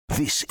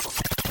This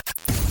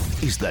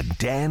is the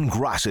Dan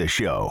Graca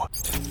Show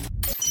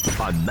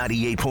on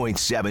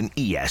 98.7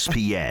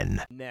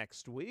 ESPN.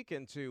 Next week,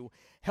 and to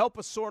help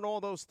us sort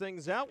all those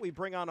things out, we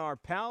bring on our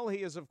pal. He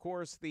is, of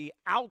course, the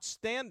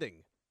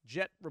outstanding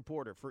Jet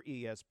reporter for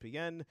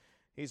ESPN.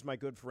 He's my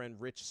good friend,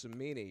 Rich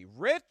Cimini.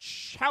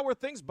 Rich, how are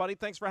things, buddy?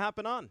 Thanks for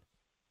hopping on.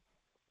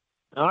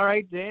 All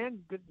right,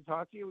 Dan. Good to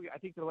talk to you. I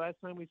think the last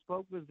time we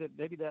spoke was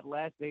maybe that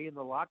last day in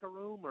the locker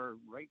room or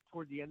right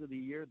toward the end of the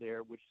year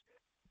there, which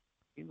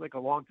seems like a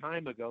long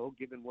time ago,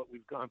 given what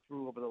we've gone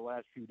through over the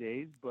last few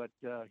days. But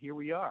here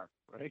we are,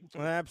 right?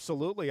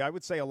 Absolutely. I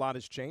would say a lot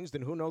has changed,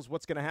 and who knows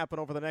what's going to happen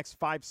over the next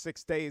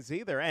 5-6 days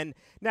either. And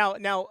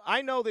now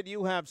I know that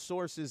you have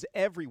sources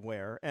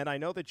everywhere, and I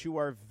know that you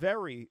are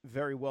very,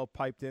 very well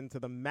piped into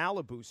the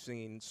Malibu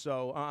scene.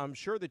 So I'm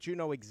sure that you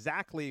know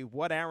exactly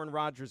what Aaron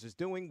Rodgers is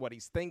doing, what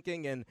he's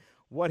thinking, and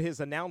what his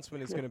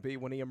announcement is going to be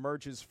when he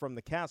emerges from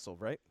the castle,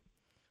 right?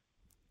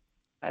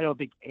 I don't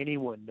think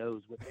anyone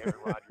knows what Aaron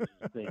Rodgers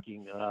is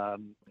thinking. I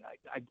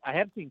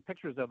have seen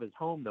pictures of his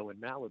home, though, in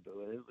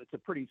Malibu. It's a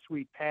pretty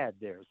sweet pad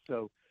there.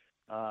 So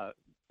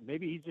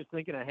maybe he's just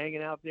thinking of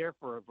hanging out there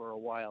for a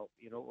while,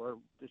 or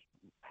just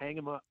hang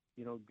him up,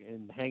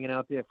 and hanging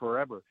out there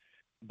forever.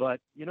 But,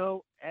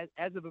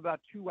 as of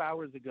about 2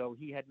 hours ago,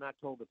 he had not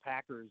told the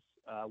Packers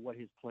what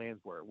his plans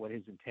were, what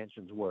his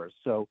intentions were.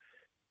 So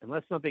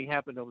unless something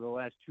happened over the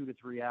last 2 to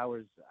 3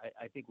 hours,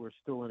 I think we're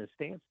still in a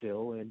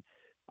standstill. And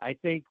I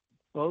think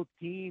both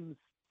teams,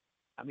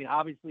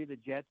 obviously the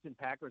Jets and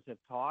Packers have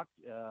talked.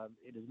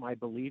 It is my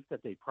belief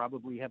that they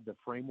probably have the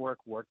framework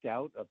worked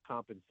out of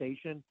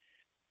compensation,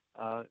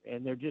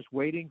 and they're just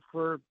waiting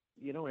for,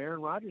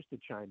 Aaron Rodgers to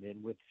chime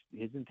in with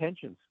his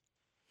intentions.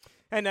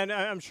 And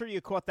I'm sure you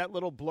caught that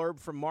little blurb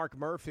from Mark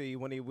Murphy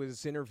when he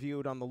was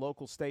interviewed on the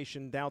local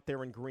station out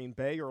there in Green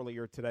Bay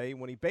earlier today,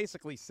 when he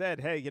basically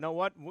said, hey, you know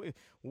what?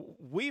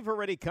 We've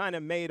already kind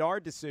of made our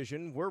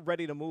decision. We're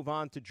ready to move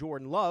on to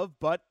Jordan Love,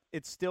 but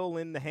it's still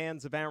in the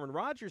hands of Aaron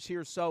Rodgers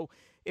here. So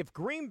if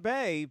Green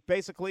Bay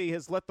basically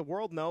has let the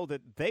world know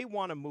that they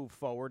want to move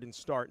forward and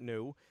start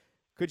new,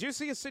 could you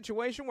see a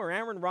situation where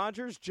Aaron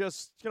Rodgers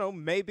just,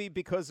 maybe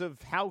because of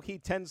how he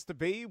tends to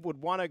be, would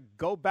want to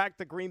go back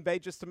to Green Bay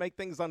just to make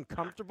things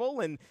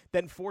uncomfortable and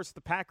then force the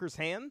Packers'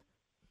 hand?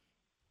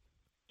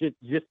 Just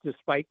to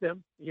spite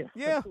them?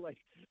 Yeah. Like,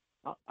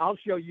 I'll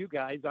show you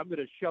guys. I'm going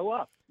to show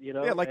up,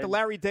 Yeah, like the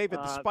Larry David,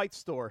 the Spite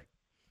store.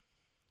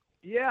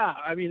 Yeah,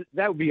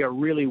 that would be a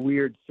really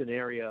weird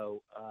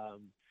scenario.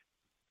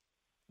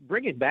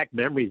 Bringing back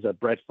memories of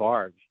Brett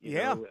Favre,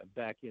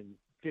 back in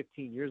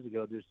 15 years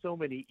ago. There's so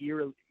many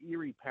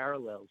eerie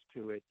parallels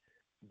to it.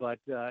 But,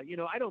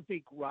 I don't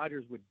think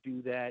Rodgers would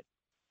do that.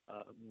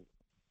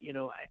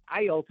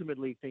 I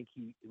ultimately think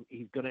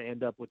he's going to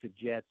end up with the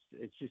Jets.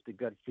 It's just a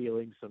gut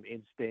feeling, some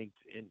instinct,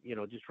 and,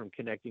 just from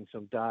connecting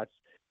some dots.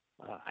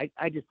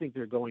 I just think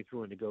they're going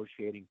through a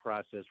negotiating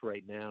process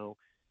right now.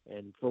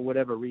 And for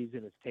whatever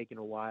reason, it's taken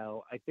a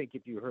while. I think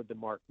if you heard the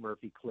Mark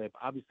Murphy clip,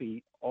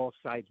 obviously all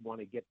sides want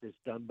to get this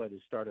done by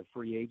the start of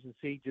free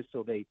agency, just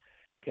so they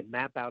can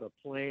map out a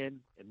plan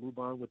and move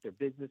on with their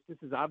business. This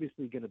is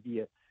obviously going to be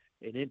an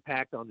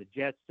impact on the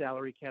Jets'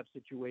 salary cap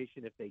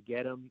situation if they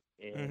get him.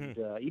 And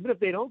even if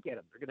they don't get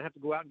him, they're going to have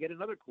to go out and get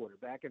another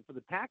quarterback. And for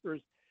the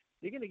Packers,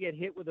 they're going to get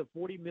hit with a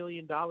 $40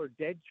 million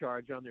dead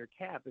charge on their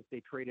cap if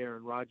they trade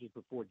Aaron Rodgers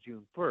before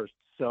June 1st.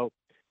 So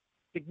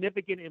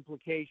significant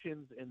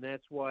implications, and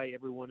that's why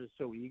everyone is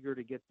so eager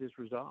to get this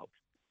resolved.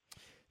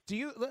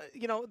 Do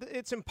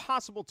it's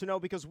impossible to know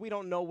because we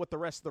don't know what the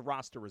rest of the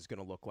roster is going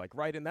to look like,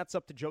 right? And that's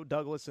up to Joe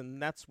Douglas, and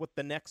that's what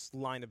the next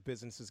line of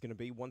business is going to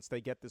be once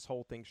they get this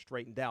whole thing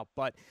straightened out.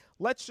 But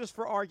let's just,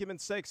 for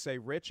argument's sake, say,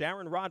 Rich,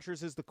 Aaron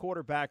Rodgers is the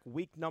quarterback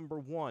week number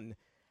 1.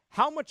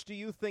 How much do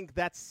you think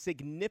that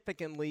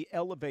significantly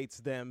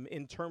elevates them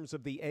in terms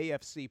of the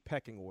AFC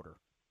pecking order?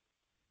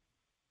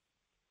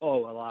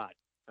 Oh, a lot.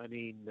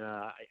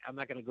 I'm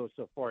not going to go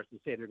so far as to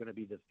say they're going to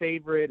be the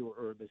favorite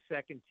or the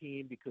second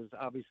team, because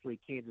obviously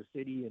Kansas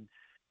City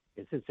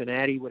and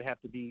Cincinnati would have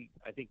to be,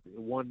 I think,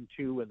 1-2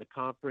 in the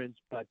conference.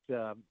 But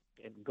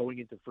and going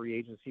into free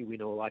agency, we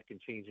know a lot can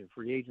change in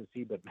free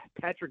agency. But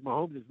Patrick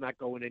Mahomes is not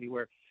going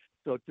anywhere,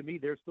 so to me,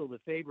 they're still the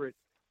favorite.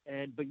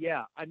 But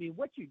yeah,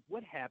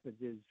 what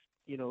happens is,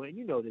 and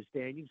you know this,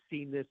 Dan, you've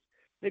seen this.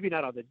 Maybe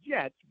not on the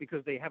Jets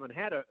because they haven't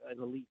had an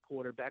elite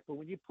quarterback, but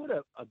when you put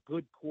a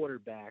good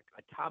quarterback,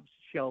 a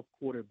top-shelf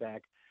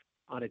quarterback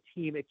on a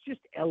team, it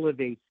just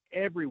elevates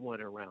everyone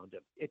around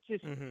him. It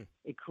just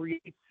it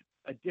creates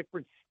a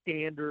different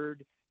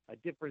standard, a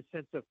different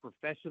sense of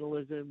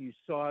professionalism. You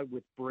saw it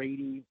with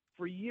Brady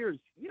for years.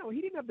 He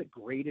didn't have the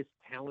greatest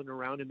talent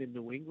around him in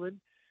New England,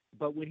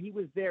 but when he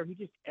was there, he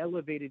just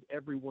elevated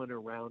everyone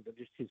around him,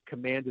 just his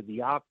command of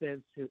the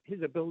offense,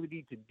 his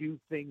ability to do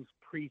things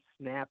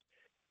pre-snap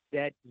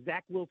that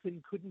Zach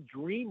Wilson couldn't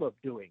dream of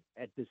doing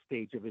at this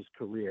stage of his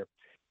career.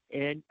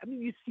 And,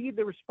 you see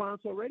the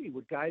response already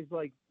with guys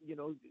like,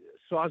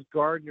 Sauce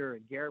Gardner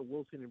and Garrett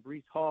Wilson and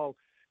Breece Hall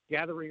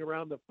gathering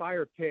around the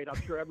fire pit.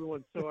 I'm sure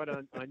everyone saw it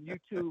on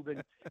YouTube,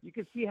 and you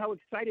can see how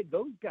excited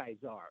those guys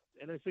are.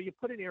 And so you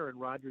put an Aaron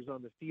Rodgers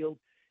on the field,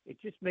 it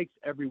just makes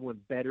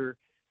everyone better,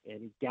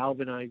 and it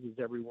galvanizes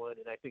everyone.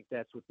 And I think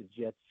that's what the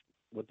Jets,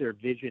 what their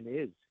vision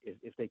is,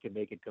 if they can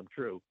make it come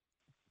true.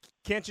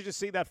 Can't you just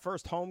see that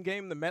first home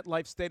game, the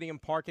MetLife Stadium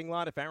parking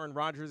lot, if Aaron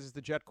Rodgers is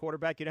the Jet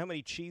quarterback? You know how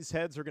many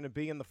cheeseheads are going to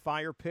be in the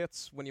fire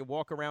pits when you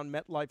walk around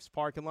MetLife's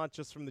parking lot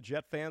just from the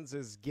Jet fans,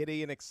 as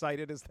giddy and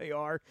excited as they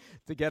are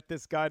to get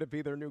this guy to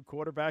be their new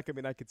quarterback? I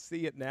mean, I could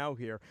see it now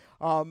here.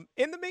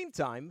 In the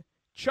meantime,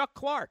 Chuck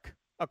Clark,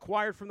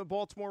 acquired from the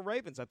Baltimore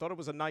Ravens. I thought it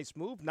was a nice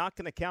move. Not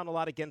going to count a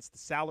lot against the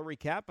salary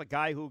cap, a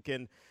guy who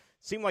can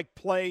seem like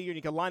play, and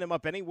you can line him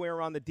up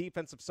anywhere on the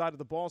defensive side of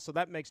the ball, so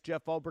that makes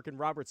Jeff Ulbrich and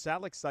Robert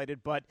Saleh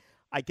excited. But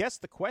I guess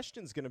the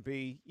question's going to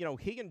be,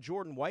 he and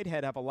Jordan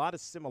Whitehead have a lot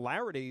of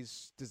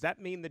similarities. Does that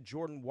mean that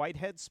Jordan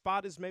Whitehead's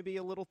spot is maybe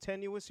a little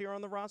tenuous here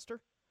on the roster?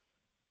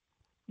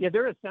 Yeah,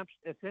 they're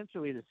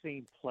essentially the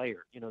same player.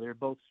 They're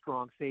both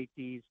strong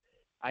safeties.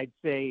 I'd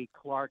say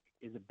Clark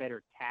is a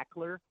better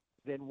tackler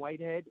than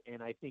Whitehead,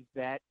 and I think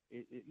that,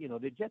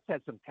 the Jets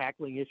had some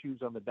tackling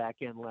issues on the back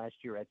end last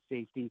year at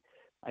safety.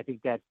 I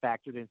think that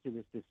factored into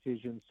this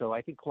decision. So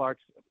I think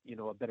Clark's,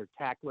 a better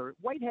tackler.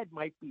 Whitehead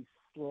might be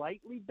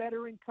slightly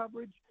better in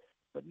coverage,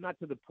 but not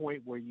to the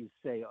point where you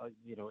say,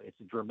 it's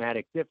a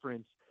dramatic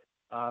difference.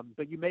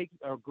 But you make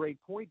a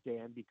great point,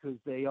 Dan, because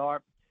they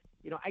are,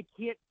 I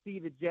can't see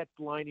the Jets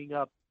lining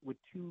up with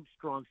two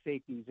strong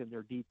safeties in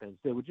their defense.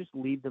 They would just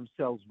leave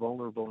themselves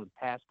vulnerable in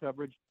pass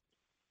coverage.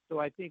 So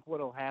I think what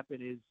will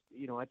happen is,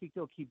 I think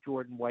they'll keep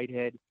Jordan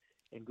Whitehead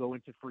and go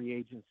into free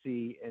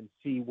agency and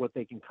see what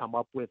they can come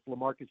up with.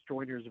 LaMarcus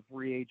Joyner is a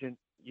free agent.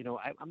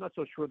 I'm not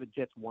so sure the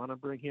Jets want to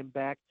bring him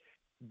back,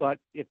 but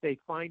if they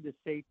find a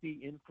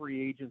safety in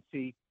free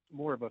agency,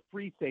 more of a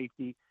free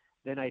safety,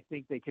 then I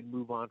think they can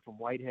move on from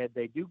Whitehead.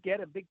 They do get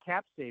a big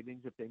cap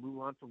savings if they move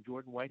on from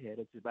Jordan Whitehead.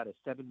 It's about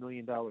a $7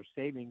 million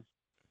savings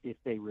if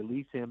they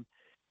release him.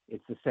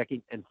 It's the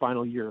second and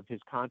final year of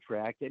his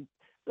contract. And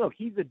look,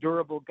 he's a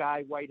durable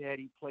guy, Whitehead.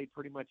 He played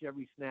pretty much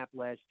every snap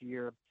last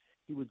year.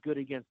 He was good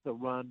against the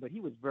run, but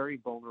he was very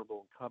vulnerable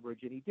in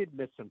coverage, and he did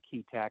miss some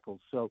key tackles.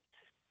 So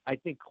I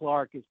think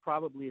Clark is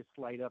probably a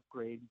slight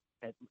upgrade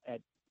at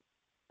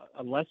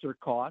a lesser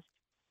cost,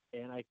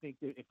 and I think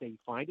that if they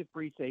find a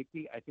free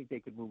safety, I think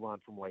they could move on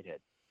from Whitehead.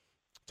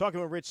 Talking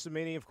with Rich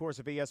Cimini, of course,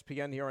 of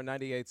ESPN here on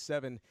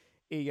 98.7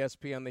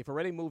 ESPN. They've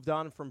already moved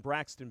on from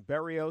Braxton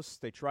Berrios.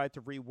 They tried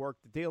to rework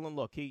the deal. And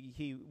look,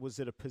 he was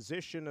at a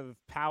position of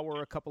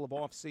power a couple of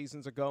off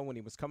seasons ago when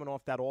he was coming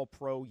off that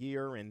all-pro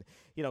year. And,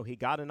 he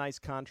got a nice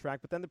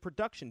contract. But then the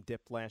production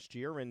dipped last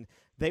year, and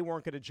they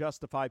weren't going to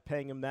justify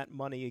paying him that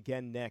money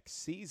again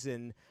next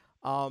season.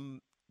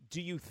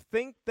 Do you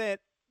think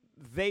that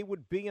they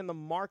would be in the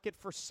market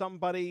for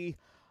somebody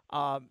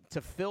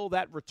to fill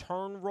that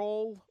return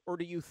role, or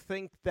do you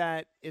think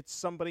that it's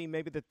somebody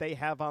maybe that they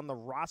have on the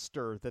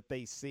roster that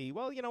they see,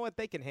 well, you know what,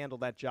 they can handle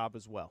that job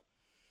as well?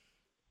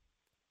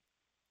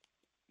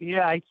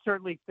 Yeah, I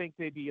certainly think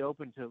they'd be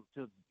open to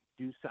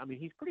do so. I mean,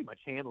 he's pretty much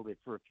handled it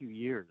for a few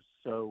years.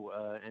 So,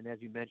 and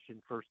as you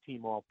mentioned, first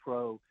team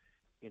All-Pro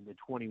in the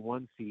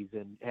 21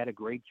 season, had a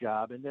great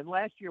job. And then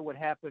last year what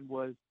happened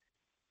was,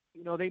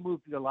 they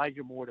moved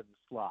Elijah Moore to the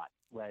slot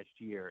last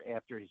year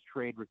after his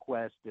trade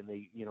request, and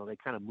they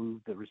kind of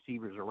moved the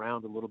receivers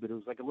around a little bit. It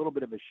was like a little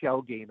bit of a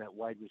shell game at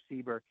wide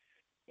receiver,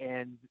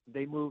 and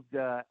they moved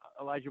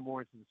Elijah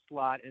Moore into the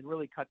slot and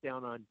really cut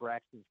down on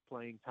Braxton's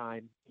playing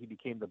time. He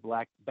became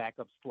the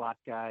backup slot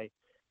guy.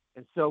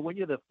 And so when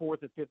you're the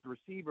fourth or fifth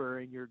receiver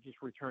and you're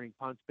just returning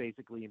punts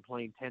basically and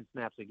playing 10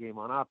 snaps a game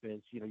on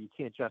offense, you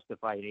can't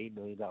justify an $8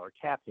 million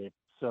cap hit.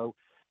 So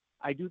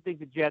I do think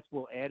the Jets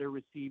will add a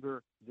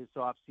receiver this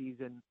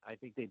offseason. I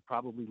think they'd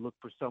probably look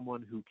for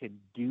someone who can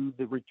do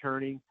the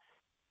returning.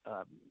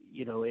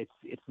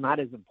 It's not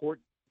as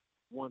important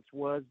once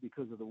was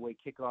because of the way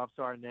kickoffs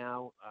are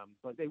now,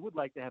 but they would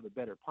like to have a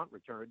better punt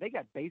returner. They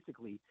got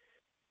basically,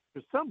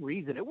 for some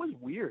reason, it was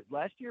weird.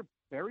 Last year,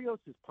 Berrios'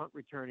 punt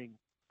returning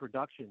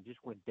production just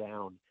went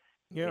down.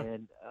 Yeah.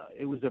 And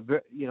it was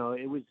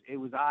it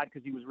was odd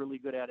because he was really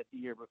good at it the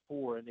year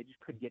before, and they just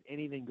couldn't get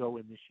anything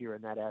going this year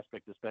in that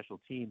aspect of special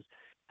teams.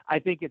 I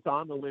think it's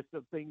on the list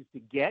of things to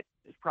get.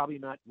 It's probably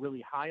not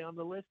really high on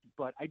the list,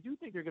 but I do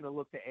think they're going to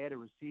look to add a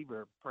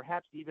receiver,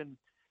 perhaps even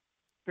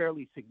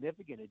fairly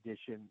significant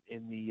addition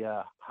in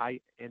the high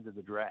end of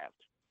the draft.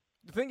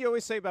 The thing you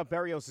always say about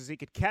Berrios is he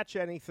could catch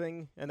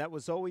anything, and that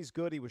was always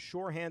good. He was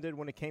sure-handed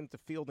when it came to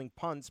fielding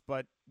punts,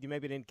 but you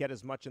maybe didn't get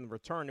as much in the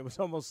return. It was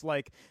almost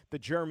like the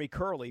Jeremy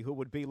Curley, who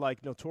would be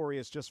like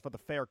notorious just for the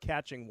fair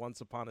catching once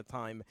upon a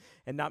time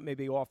and not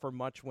maybe offer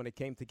much when it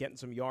came to getting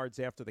some yards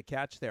after the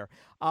catch there.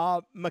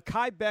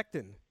 Mekhi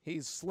Becton,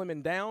 he's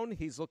slimming down.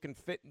 He's looking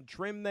fit and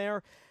trim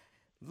there.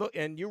 Look,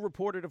 and you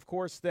reported, of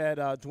course, that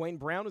Dwayne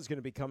Brown is going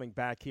to be coming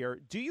back here.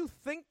 Do you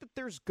think that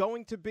there's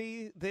going to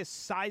be this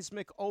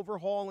seismic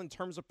overhaul in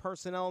terms of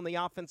personnel in the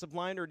offensive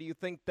line, or do you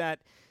think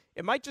that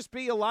It might just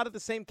be a lot of the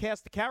same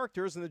cast of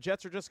characters, and the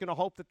Jets are just going to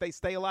hope that they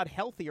stay a lot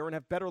healthier and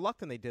have better luck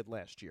than they did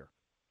last year.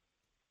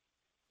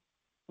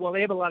 Well,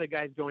 they have a lot of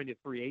guys going to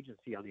free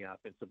agency on the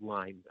offensive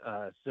line,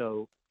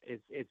 so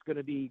it's going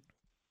to be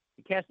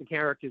the cast of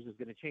characters is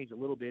going to change a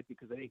little bit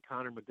because I think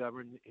Connor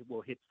McGovern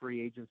will hit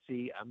free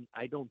agency.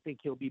 I don't think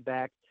he'll be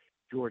back.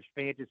 George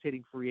Fant is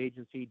hitting free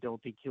agency.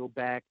 Don't think he'll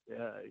back.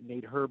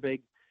 Nate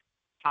Herbig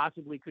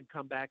possibly could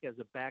come back as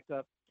a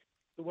backup.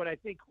 So what I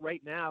think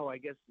right now, I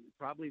guess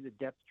probably the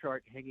depth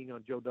chart hanging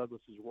on Joe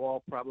Douglas's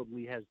wall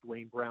probably has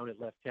Dwayne Brown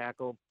at left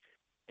tackle,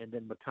 and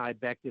then Mekhi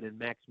Becton and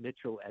Max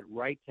Mitchell at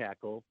right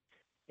tackle.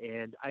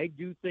 And I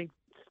do think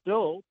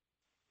still,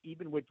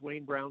 even with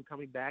Dwayne Brown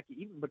coming back,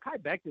 even Mekhi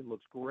Becton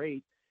looks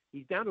great.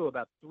 He's down to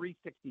about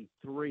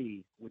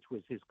 363, which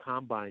was his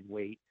combine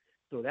weight.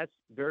 So that's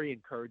very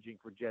encouraging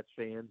for Jets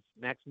fans.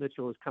 Max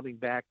Mitchell is coming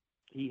back.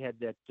 He had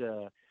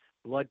that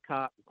blood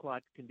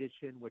clot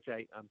condition, which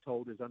I'm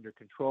told is under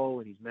control,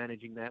 and he's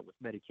managing that with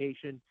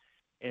medication.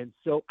 And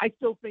so I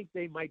still think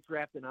they might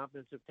draft an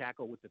offensive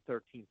tackle with the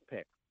 13th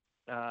pick.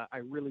 I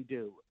really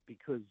do,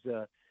 because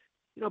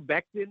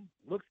Becton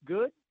looks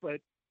good,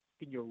 but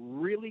can you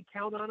really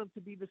count on him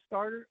to be the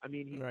starter? I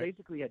mean, he's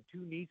basically had 2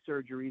 knee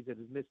surgeries and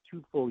has missed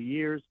 2 full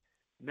years.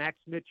 Max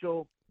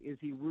Mitchell, is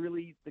he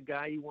really the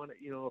guy you want,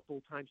 a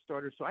full-time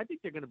starter? So I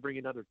think they're going to bring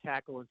another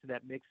tackle into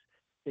that mix.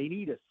 They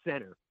need a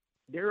center.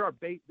 There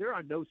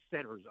are no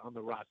centers on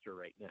the roster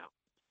right now.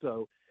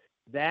 So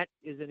that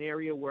is an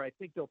area where I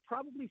think they'll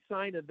probably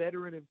sign a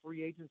veteran in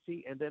free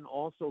agency and then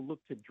also look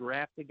to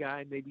draft a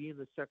guy maybe in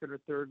the 2nd or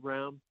 3rd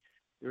round.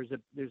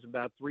 There's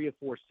about 3 or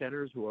 4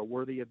 centers who are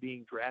worthy of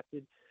being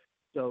drafted.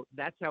 So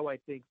that's how I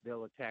think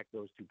they'll attack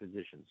those 2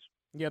 positions.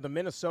 Yeah, the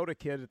Minnesota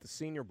kid at the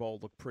Senior Bowl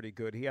looked pretty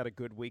good. He had a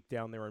good week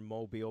down there in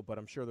Mobile, but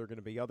I'm sure there are going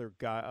to be other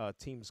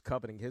teams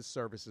coveting his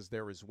services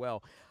there as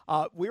well.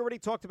 We already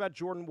talked about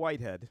Jordan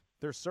Whitehead.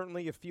 There's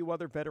certainly a few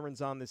other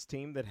veterans on this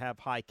team that have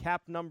high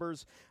cap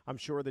numbers. I'm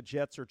sure the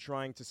Jets are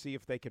trying to see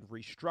if they can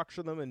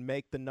restructure them and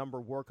make the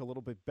number work a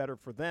little bit better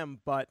for them.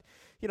 But,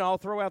 I'll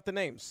throw out the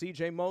names: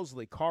 C.J.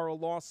 Mosley, Carl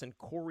Lawson,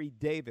 Corey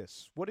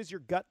Davis. What does your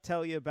gut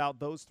tell you about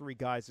those 3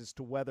 guys as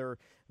to whether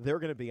they're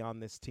going to be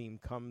on this team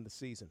come the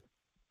season?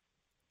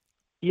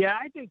 Yeah,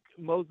 I think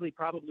Mosley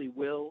probably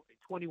will.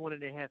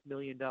 $21.5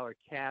 million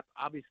cap.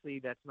 Obviously,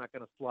 that's not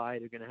going to fly.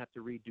 They're going to have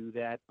to redo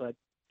that. But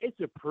it's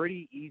a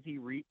pretty easy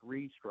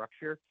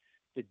restructure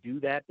to do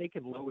that. They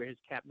can lower his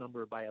cap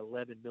number by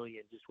 $11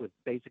 million just with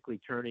basically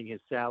turning his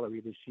salary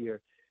this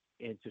year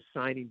into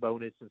signing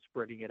bonus and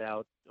spreading it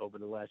out over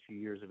the last few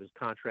years of his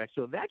contract.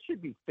 So that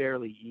should be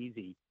fairly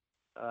easy.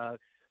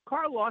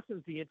 Carl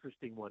Lawson's the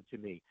interesting one to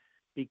me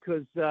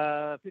because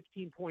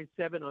 15.7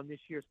 on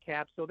this year's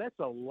cap. So that's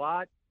a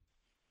lot.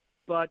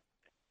 But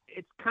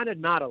it's kind of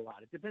not a lot.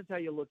 It depends how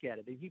you look at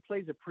it. If he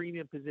plays a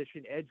premium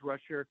position, edge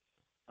rusher,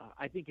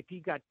 I think if he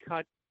got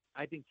cut,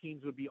 I think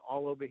teams would be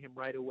all over him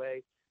right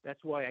away.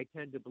 That's why I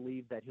tend to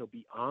believe that he'll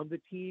be on the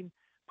team.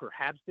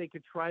 Perhaps they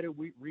could try to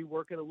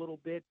rework it a little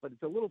bit, but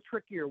it's a little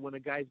trickier when a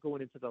guy's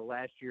going into the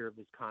last year of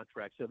his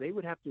contract. So they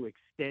would have to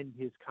extend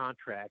his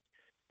contract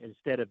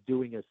instead of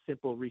doing a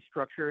simple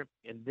restructure,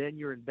 and then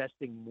you're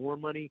investing more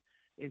money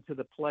into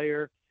the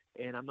player.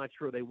 And I'm not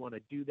sure they want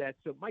to do that.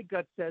 So my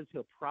gut says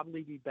he'll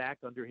probably be back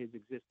under his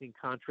existing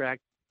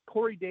contract.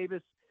 Corey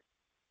Davis,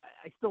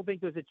 I still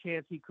think there's a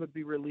chance he could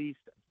be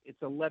released. It's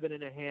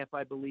 11.5,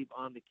 I believe,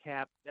 on the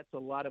cap. That's a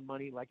lot of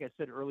money. Like I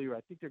said earlier, I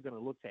think they're going to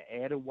look to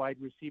add a wide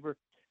receiver.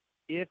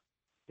 If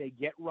they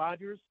get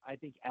Rodgers, I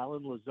think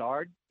Alan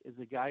Lazard is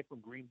a guy from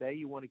Green Bay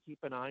you want to keep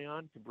an eye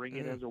on to bring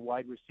in as a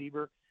wide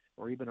receiver,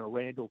 or even a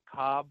Randall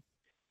Cobb.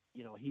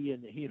 He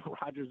and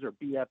Rodgers are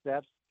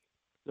BFFs.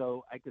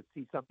 So I could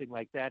see something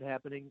like that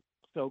happening.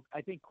 So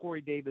I think Corey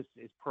Davis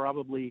is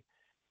probably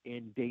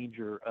in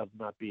danger of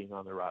not being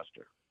on the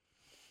roster.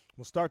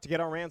 We'll start to get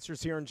our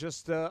answers here in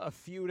just a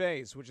few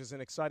days, which is an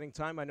exciting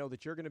time. I know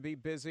that you're going to be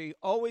busy.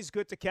 Always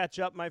good to catch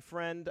up, my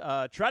friend.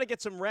 Try to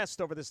get some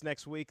rest over this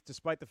next week,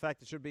 despite the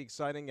fact it should be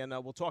exciting, and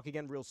we'll talk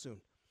again real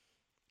soon.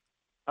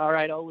 All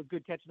right. Always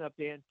good catching up,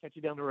 Dan. Catch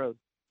you down the road.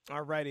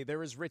 All righty.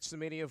 There is Rich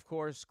Cimini, of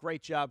course.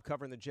 Great job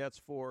covering the Jets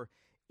for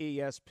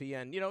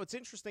ESPN. It's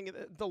interesting.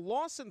 The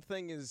Lawson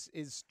thing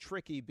is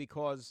tricky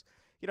because,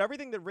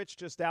 everything that Rich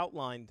just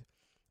outlined,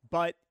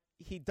 but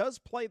he does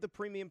play the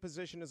premium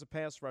position as a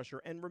pass rusher.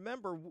 And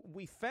remember,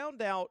 we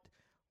found out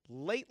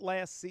late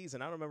last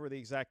season, I don't remember the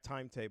exact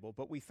timetable,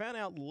 but we found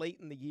out late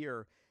in the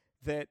year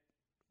that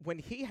when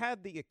he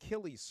had the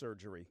Achilles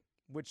surgery,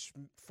 which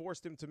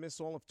forced him to miss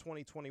all of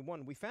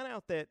 2021, we found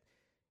out that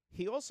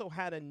he also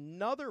had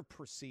another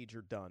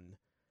procedure done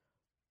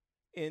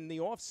in the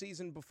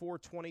offseason before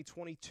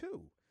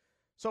 2022.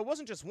 So it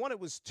wasn't just one, it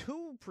was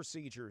 2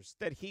 procedures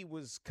that he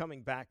was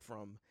coming back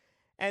from.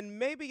 And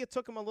maybe it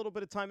took him a little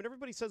bit of time. And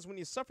everybody says when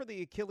you suffer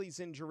the Achilles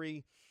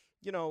injury,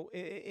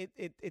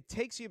 it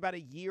takes you about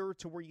a year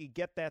to where you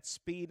get that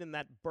speed and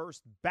that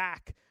burst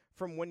back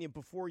from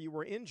before you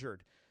were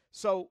injured.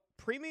 So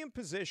premium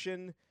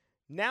position,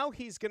 now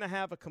he's going to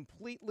have a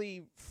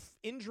completely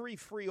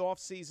injury-free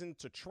offseason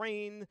to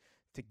train,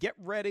 to get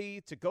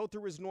ready, to go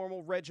through his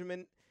normal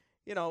regimen.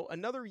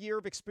 Another year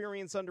of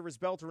experience under his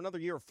belt or another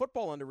year of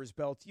football under his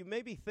belt, you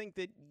maybe think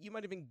that you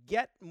might even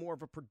get more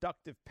of a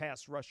productive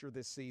pass rusher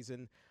this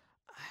season.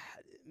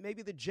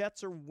 Maybe the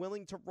Jets are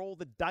willing to roll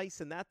the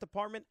dice in that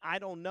department. I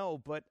don't know,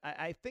 but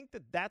I think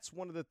that that's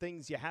one of the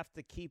things you have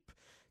to keep,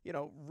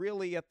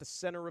 really at the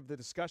center of the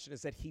discussion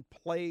is that he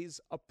plays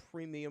a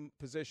premium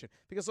position.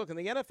 Because, look, in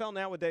the NFL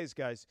nowadays,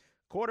 guys,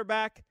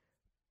 quarterback,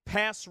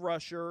 pass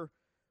rusher,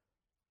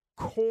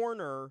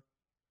 corner,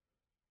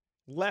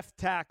 left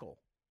tackle.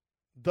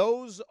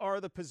 Those are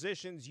the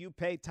positions you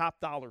pay top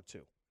dollar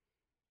to.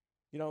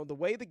 The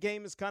way the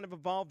game is kind of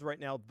evolved right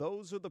now,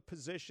 those are the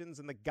positions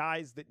and the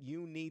guys that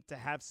you need to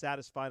have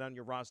satisfied on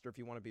your roster if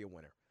you want to be a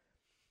winner.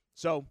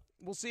 So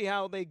we'll see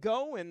how they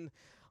go, and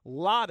a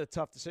lot of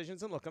tough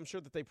decisions. And look, I'm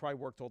sure that they probably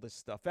worked all this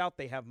stuff out.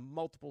 They have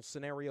multiple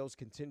scenarios,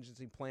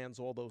 contingency plans,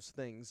 all those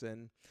things,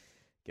 and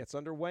gets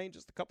underway in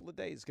just a couple of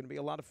days. It's going to be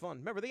a lot of fun.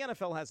 Remember, the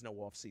NFL has no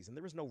offseason.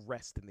 There is no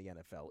rest in the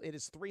NFL. It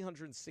is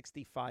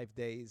 365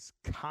 days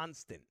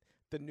constant.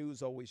 The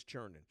news always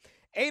churning.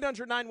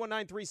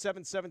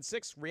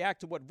 800-919-3776.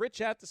 React to what Rich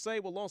had to say.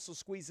 We'll also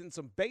squeeze in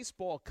some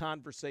baseball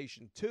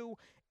conversation, too.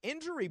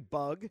 Injury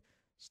bug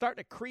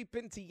starting to creep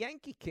into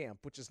Yankee camp,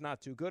 which is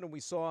not too good. And we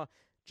saw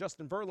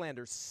Justin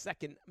Verlander's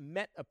second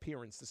Met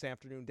appearance this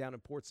afternoon down in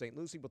Port St.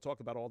 Lucie. We'll talk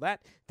about all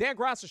that. Dan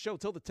Graca Show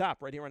till the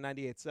top right here on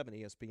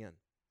 98.7 ESPN.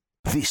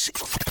 This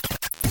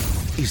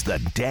is the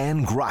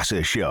Dan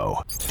Graca Show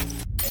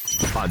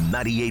on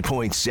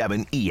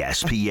 98.7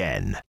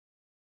 ESPN.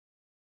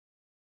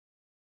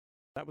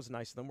 That was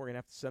nice of them. We're going to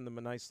have to send them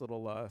a nice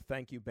little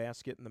thank you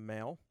basket in the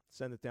mail.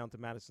 Send it down to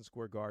Madison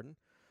Square Garden.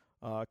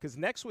 Because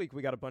next week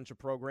we got a bunch of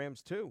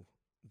programs, too,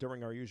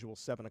 during our usual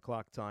 7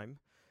 o'clock time.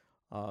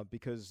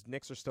 Because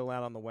Knicks are still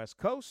out on the West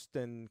Coast,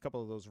 and a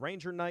couple of those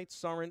Ranger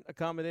nights aren't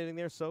accommodating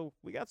there. So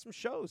we got some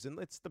shows, and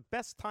it's the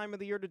best time of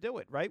the year to do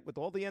it, right? With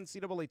all the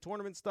NCAA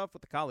tournament stuff,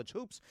 with the college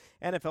hoops,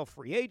 NFL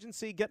free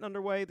agency getting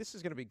underway. This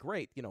is going to be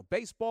great.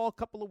 Baseball a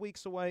couple of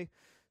weeks away.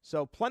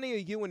 So plenty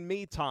of you and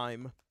me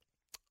time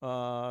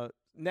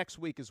next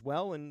week as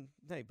well. And,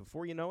 hey,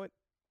 before you know it,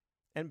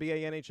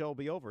 NBA, NHL will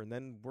be over, and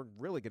then we're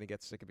really going to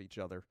get sick of each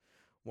other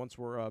once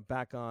we're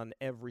back on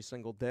every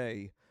single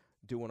day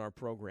doing our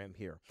program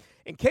here.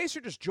 In case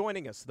you're just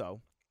joining us,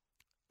 though,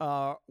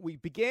 we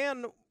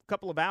began a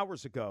couple of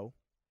hours ago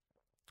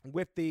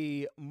with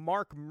the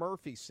Mark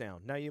Murphy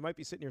sound. Now, you might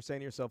be sitting here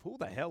saying to yourself, who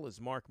the hell is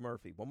Mark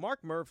Murphy? Well,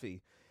 Mark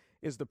Murphy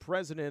is the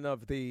president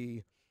of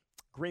the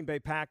Green Bay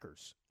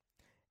Packers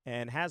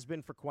and has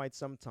been for quite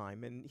some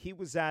time. And he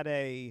was at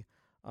a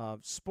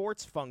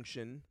sports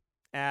function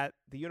at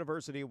the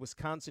University of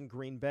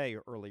Wisconsin-Green Bay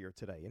earlier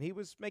today. And he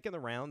was making the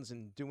rounds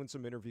and doing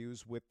some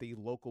interviews with the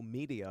local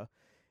media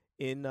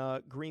in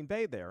Green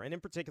Bay there. And in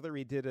particular,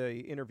 he did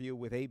an interview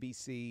with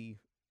ABC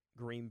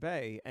Green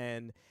Bay.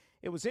 And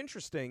it was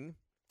interesting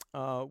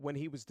when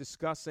he was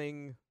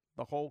discussing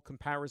the whole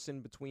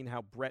comparison between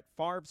how Brett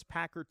Favre's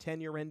Packer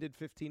tenure ended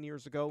 15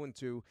 years ago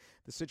into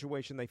the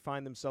situation they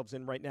find themselves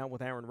in right now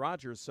with Aaron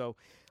Rodgers. So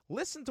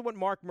listen to what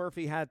Mark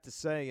Murphy had to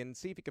say and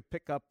see if he could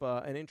pick up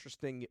an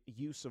interesting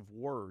use of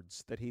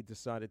words that he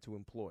decided to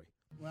employ.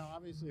 Well,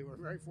 obviously, we're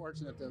very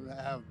fortunate to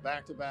have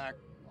back-to-back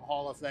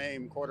Hall of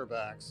Fame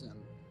quarterbacks. And,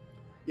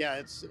 yeah,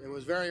 it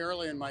was very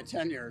early in my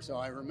tenure, so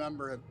I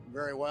remember it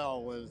very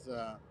well with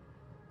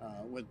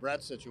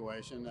Brett's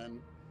situation.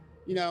 And,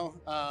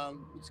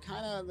 it's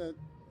kind of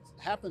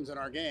happens in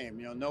our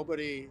game.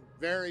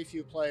 Very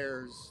few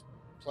players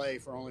play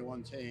for only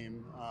one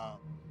team.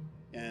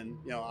 And,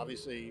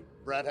 obviously,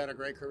 Brett had a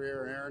great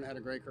career. Aaron had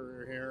a great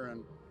career here.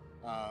 And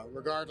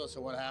regardless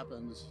of what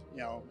happens,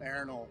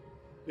 Aaron will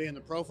be in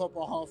the Pro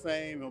Football Hall of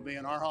Fame. He'll be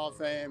in our Hall of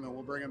Fame, and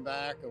we'll bring him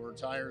back. He'll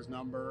retire his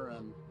number.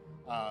 And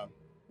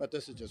but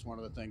this is just one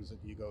of the things that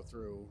you go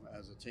through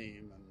as a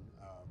team.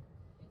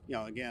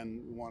 And,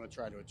 again, we want to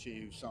try to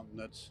achieve something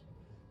that's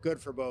good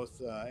for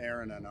both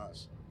Aaron and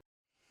us.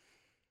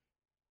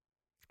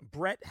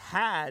 Brett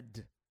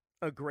had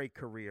a great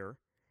career.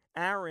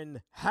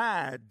 Aaron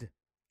had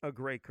a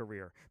great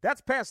career.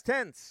 That's past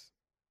tense,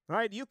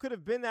 right? You could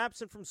have been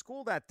absent from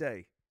school that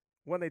day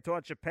when they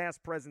taught you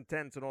past, present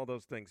tense, and all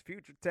those things.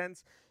 Future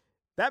tense,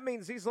 that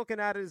means he's looking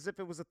at it as if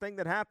it was a thing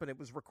that happened. It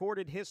was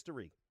recorded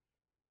history.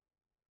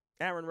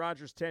 Aaron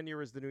Rodgers'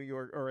 tenure as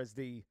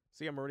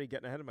I'm already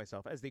getting ahead of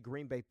myself, as the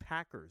Green Bay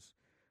Packers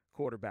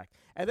quarterback.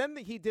 And then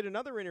he did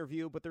another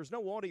interview, but there's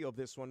no audio of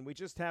this one. We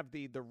just have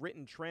the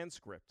written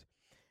transcript.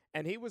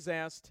 And he was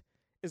asked,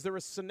 is there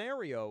a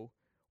scenario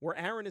where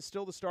Aaron is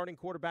still the starting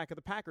quarterback of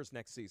the Packers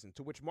next season?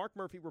 To which Mark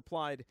Murphy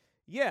replied,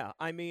 yeah,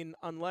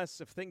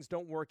 unless if things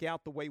don't work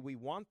out the way we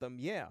want them,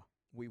 yeah,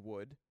 we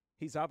would.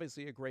 He's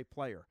obviously a great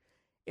player.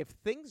 If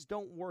things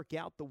don't work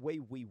out the way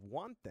we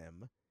want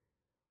them,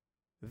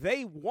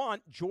 they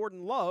want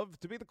Jordan Love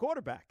to be the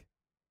quarterback.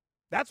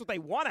 That's what they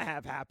want to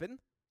have happen.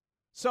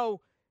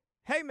 So,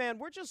 hey, man,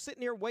 we're just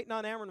sitting here waiting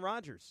on Aaron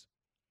Rodgers.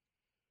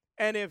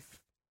 And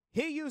if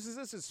he uses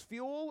this as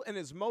fuel and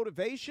as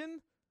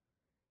motivation,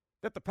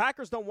 That the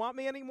Packers don't want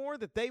me anymore,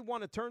 that they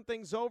want to turn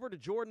things over to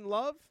Jordan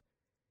Love,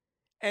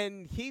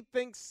 and he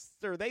thinks,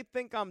 or they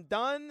think I'm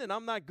done and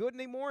I'm not good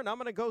anymore and I'm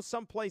going to go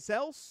someplace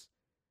else,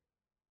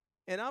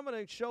 and I'm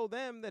going to show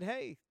them that,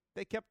 hey,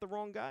 they kept the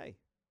wrong guy.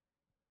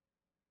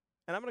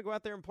 And I'm going to go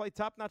out there and play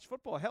top-notch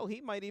football. Hell,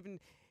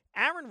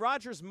 Aaron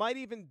Rodgers might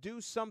even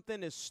do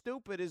something as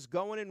stupid as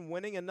going and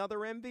winning another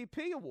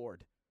MVP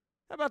award.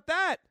 How about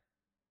that?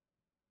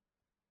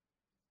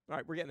 All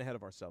right, we're getting ahead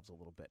of ourselves a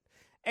little bit.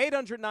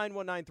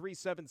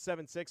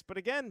 800-919-3776. But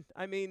again,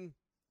 I mean,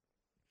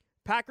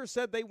 Packers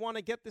said they want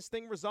to get this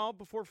thing resolved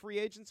before free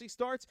agency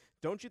starts.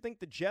 Don't you think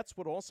the Jets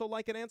would also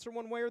like an answer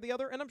one way or the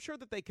other? And I'm sure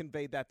that they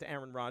conveyed that to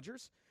Aaron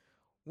Rodgers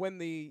when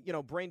the,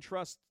 Brain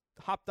Trust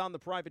hopped on the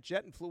private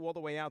jet and flew all the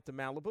way out to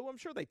Malibu. I'm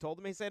sure they told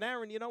him. He said,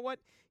 Aaron, you know what?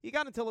 You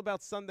got until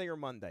about Sunday or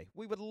Monday.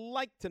 We would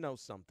like to know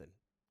something.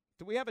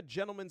 Do we have a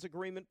gentleman's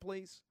agreement,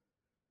 please?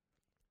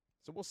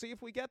 So we'll see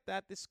if we get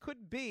that. This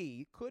could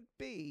be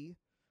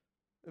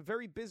a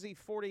very busy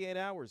 48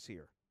 hours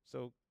here.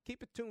 So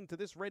keep it tuned to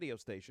this radio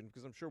station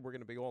because I'm sure we're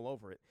going to be all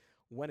over it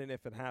when and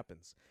if it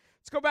happens.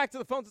 Let's go back to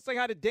the phones and say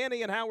hi to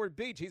Danny in Howard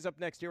Beach. He's up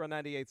next here on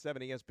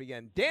 98.7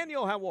 ESPN.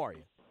 Daniel, how are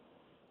you?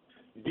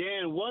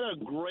 Dan, what a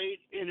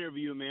great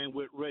interview, man,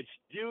 with Rich.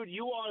 Dude,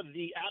 you are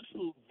the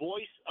absolute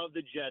voice of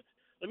the Jets.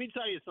 Let me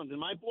tell you something.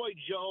 My boy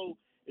Joe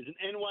is an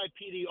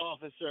NYPD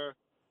officer,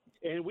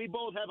 and we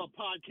both have a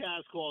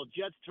podcast called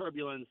Jets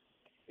Turbulence,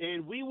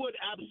 and we would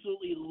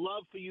absolutely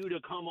love for you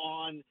to come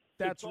on.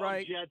 That's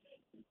right. Jets.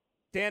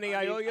 Danny,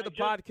 I owe you the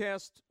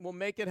podcast. We'll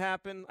make it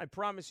happen. I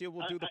promise you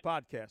we'll do the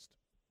podcast.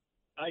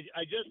 I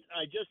just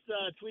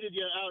tweeted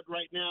you out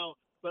right now,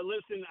 but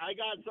listen, I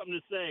got something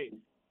to say.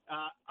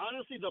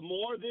 Honestly, the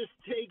more this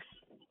takes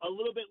a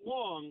little bit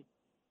long,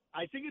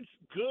 I think it's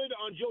good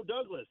on Joe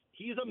Douglas.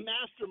 He's a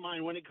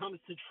mastermind when it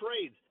comes to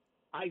trades.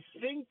 I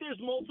think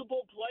there's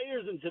multiple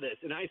players into this,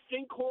 and I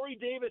think Corey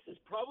Davis is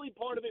probably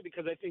part of it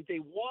because I think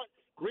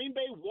Green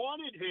Bay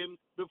wanted him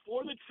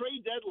before the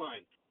trade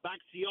deadline.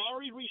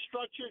 Bakhtiari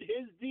restructured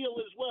his deal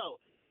as well.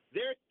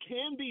 There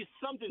can be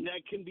something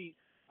that can be,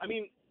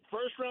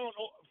 first round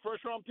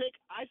pick.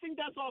 I think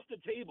that's off the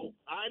table.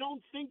 I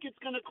don't think it's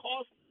going to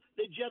cost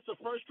the Jets a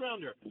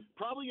first-rounder.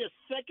 Probably a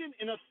second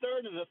and a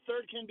third, and the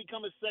third can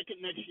become a second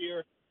next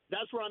year.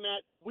 That's where I'm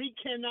at. We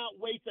cannot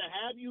wait to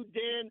have you,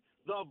 Dan,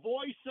 the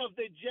voice of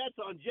the Jets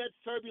on Jets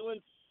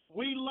Turbulence.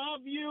 We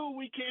love you.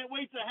 We can't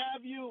wait to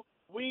have you.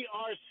 We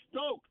are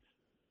stoked.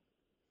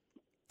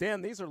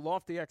 Dan, these are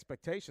lofty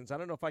expectations. I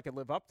don't know if I can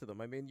live up to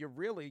them. I mean, you're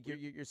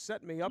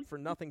setting me up for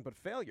nothing but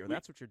failure.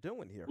 That's what you're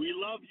doing here. We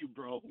love you,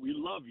 bro. We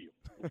love you.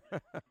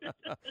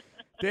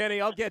 Danny,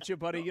 I'll get you,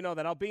 buddy. You know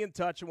that. I'll be in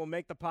touch, and we'll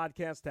make the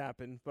podcast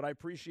happen. But I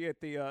appreciate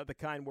the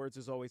kind words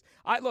as always.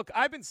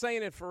 I've been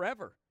saying it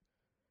forever.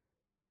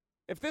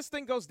 If this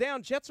thing goes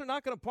down, Jets are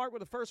not going to part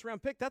with a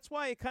first-round pick. That's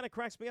why it kind of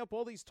cracks me up,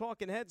 all these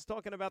talking heads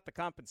talking about the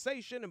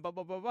compensation and blah,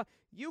 blah, blah, blah.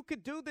 You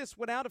could do this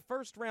without a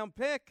first-round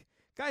pick.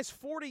 Guy's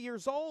 40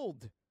 years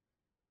old.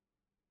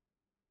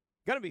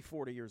 Going to be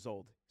 40 years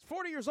old. He's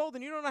 40 years old,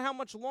 and you don't know how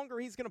much longer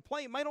he's going to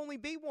play. It might only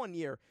be 1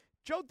 year.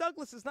 Joe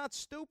Douglas is not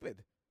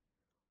stupid.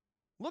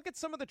 Look at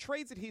some of the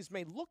trades that he's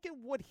made. Look at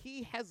what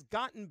he has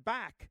gotten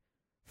back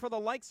for the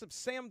likes of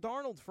Sam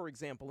Darnold, for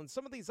example, and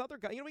some of these other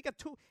guys.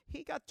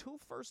 He got two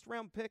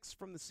first-round picks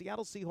from the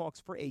Seattle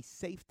Seahawks for a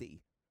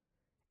safety.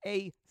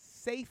 A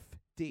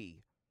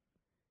safety.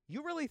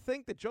 You really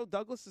think that Joe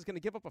Douglas is going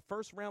to give up a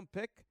first-round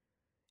pick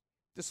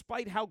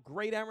despite how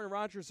great Aaron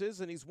Rodgers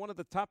is, and he's one of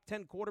the top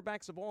 10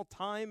 quarterbacks of all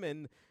time,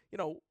 and,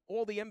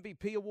 all the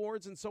MVP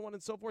awards and so on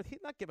and so forth?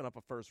 He's not giving up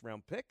a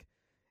first-round pick.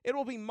 It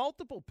will be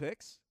multiple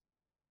picks,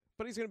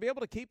 but he's going to be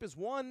able to keep his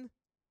one.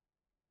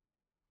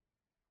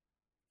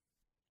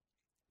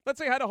 Let's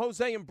say hi to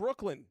Jose in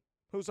Brooklyn,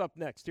 who's up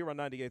next here on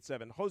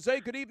 98.7.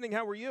 Jose, good evening.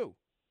 How are you?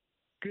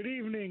 Good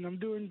evening. I'm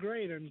doing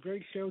great. And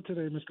great show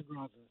today, Mr.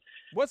 Graca.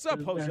 What's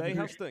up, Jose?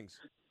 How's things?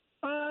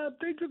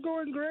 Things are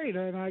going great,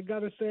 and I got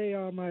to say,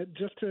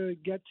 just to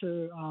get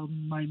to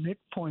my Nick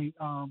point,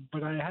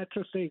 but I had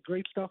to say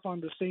great stuff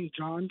on the St.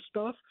 John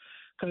stuff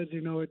because,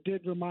 it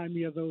did remind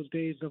me of those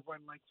days of when,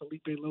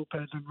 Felipe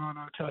Lopez and Ron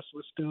Artest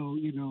was still,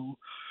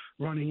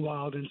 running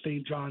wild in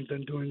St. John's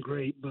and doing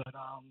great, but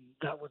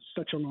that was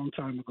such a long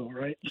time ago,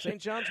 right? St.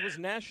 John's was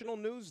national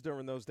news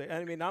during those days.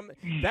 I mean,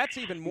 that's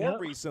even more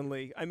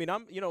recently. I mean,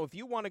 if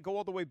you want to go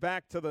all the way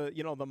back to the,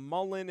 the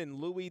Mullen and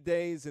Louis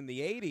days in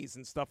the 80s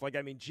and stuff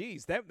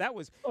geez, that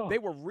was, they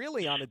were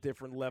really on a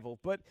different level.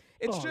 But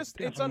it's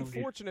it's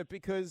unfortunate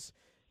because,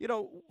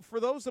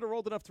 for those that are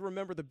old enough to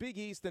remember the Big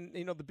East and,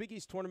 the Big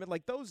East tournament,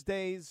 those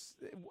days,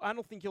 I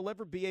don't think you'll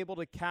ever be able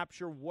to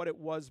capture what it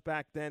was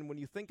back then. When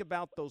you think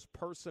about those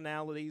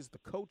personalities, the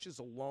coaches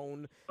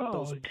alone,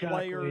 those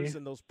players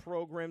and those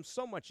programs,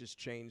 so much has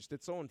changed.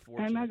 It's so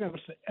unfortunate.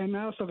 And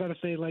I also got to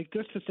say,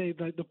 just to say,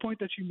 the point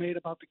that you made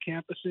about the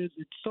campuses,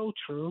 it's so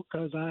true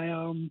because I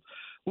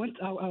went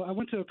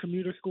to a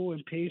commuter school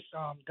in Pace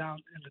down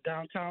in the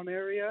downtown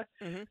area,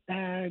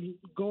 and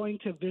going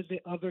to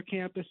visit other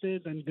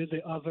campuses and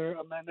visit other other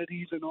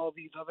amenities in all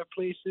these other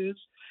places.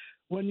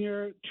 When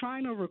you're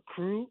trying to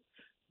recruit,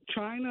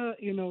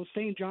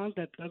 St. John's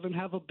that doesn't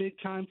have a big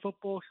time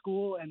football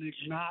school and is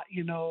not,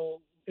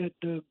 at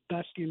the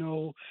best,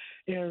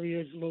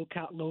 areas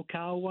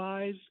locale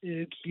wise,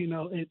 it's,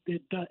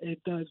 it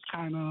does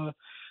kind of,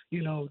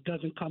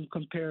 doesn't come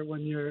compare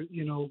when you're,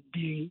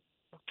 being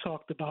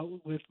talked about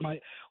with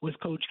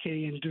Coach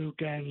K and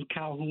Duke and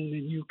Calhoun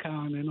and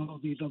UConn and all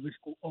these other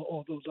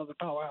all those other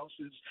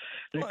powerhouses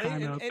that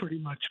kind of pretty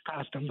much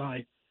passed them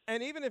by.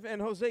 And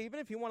Jose, even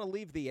if you want to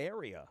leave the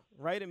area,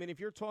 right? I mean, if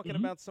you're talking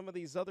about some of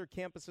these other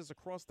campuses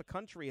across the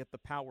country at the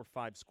Power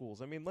 5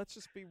 schools, I mean, let's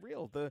just be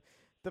real. The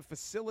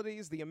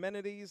facilities, the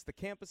amenities, the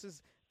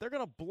campuses, they're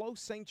going to blow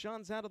St.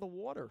 John's out of the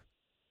water.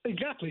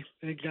 Exactly.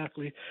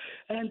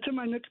 And to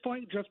my next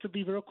point, just to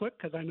be real quick,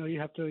 because I know you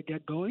have to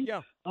get going.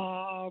 Yeah.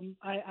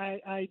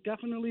 I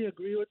definitely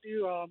agree with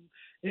you.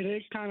 It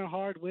is kind of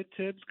hard with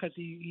Tibbs because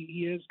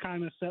he is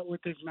kind of set with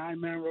his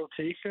 9-man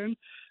rotation.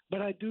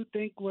 But I do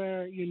think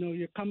where,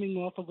 you're coming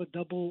off of a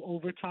double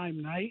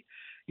overtime night,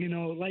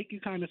 like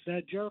you kind of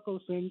said, Jericho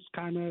Sims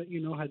kind of,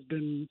 has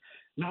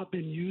not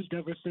been used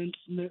ever since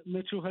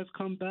Mitchell has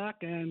come back.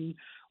 And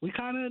we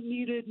kind of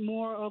needed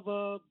more of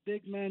a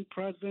big man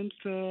presence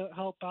to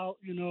help out,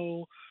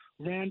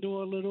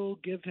 Randall a little,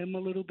 give him a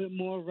little bit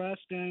more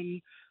rest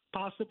and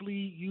possibly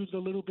use a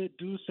little bit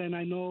Deuce. And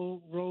I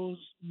know Rose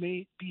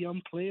may be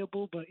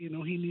unplayable, but, he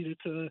needed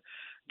to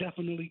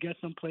definitely get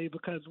some play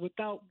because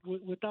without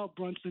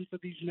Brunson for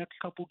these next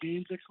couple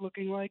games, it's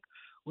looking like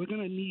we're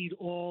going to need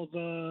all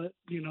the,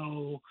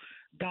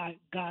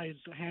 guys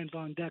hands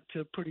on deck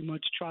to pretty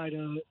much try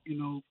to,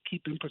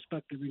 keep in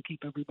perspective and keep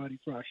everybody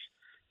fresh.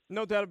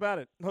 No doubt about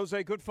it.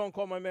 Jose, good phone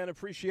call, my man.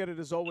 Appreciate it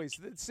as always.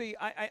 See,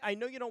 I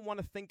know you don't want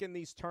to think in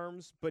these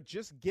terms, but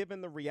just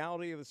given the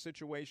reality of the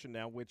situation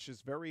now, which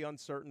is very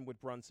uncertain with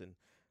Brunson,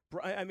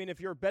 I mean, if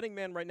you're a betting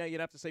man right now,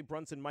 you'd have to say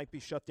Brunson might be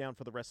shut down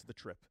for the rest of the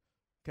trip.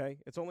 Okay?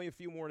 It's only a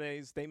few more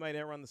days. They might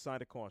err on the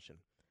side of caution.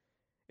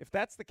 If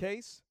that's the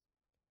case,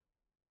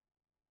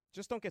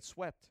 just don't get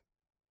swept.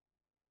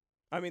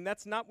 I mean,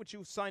 that's not what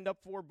you signed up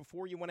for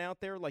before you went out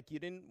there. Like, you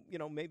didn't,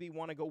 maybe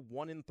want to go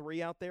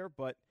 1-3 out there,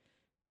 but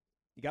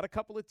you got a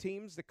couple of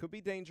teams that could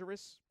be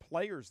dangerous,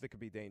 players that could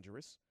be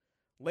dangerous.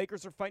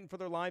 Lakers are fighting for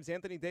their lives.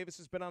 Anthony Davis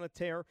has been on a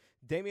tear.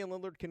 Damian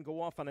Lillard can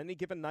go off on any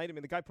given night. I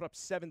mean, the guy put up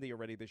 70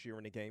 already this year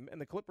in a game, and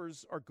the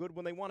Clippers are good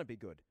when they want to be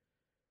good.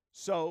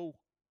 So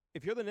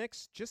if you're the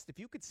Knicks, just if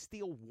you could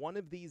steal one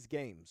of these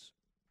games,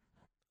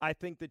 I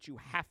think that you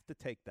have to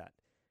take that,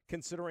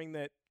 considering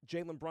that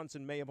Jalen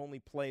Brunson may have only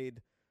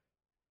played,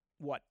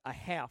 a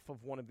half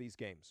of one of these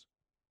games.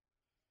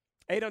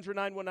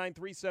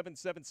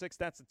 800-919-3776,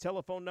 that's the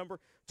telephone number.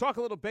 Talk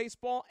a little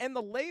baseball and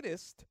the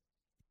latest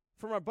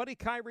from our buddy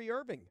Kyrie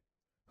Irving,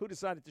 who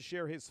decided to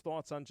share his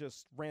thoughts on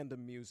just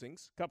random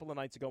musings a couple of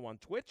nights ago on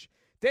Twitch.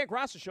 Dan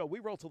Graca Show, we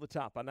roll till the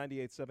top on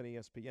 98.7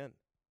 ESPN.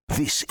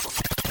 This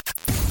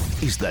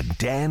is the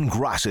Dan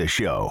Graca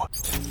Show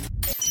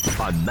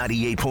on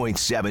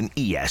 98.7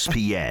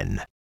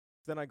 ESPN.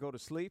 Then I go to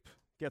sleep,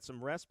 get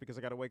some rest because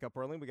I got to wake up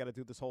early. We got to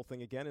do this whole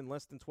thing again in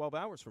less than 12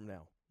 hours from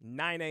now.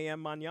 9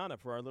 a.m. mañana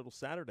for our little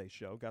Saturday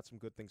show. Got some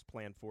good things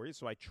planned for you,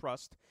 so I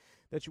trust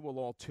that you will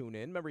all tune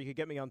in. Remember, you can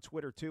get me on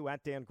Twitter, too,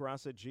 at Dan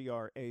Graca,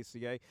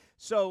 Graca.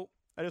 So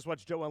I just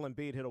watched Joel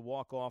Embiid hit a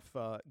walk-off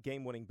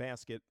game-winning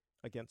basket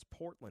against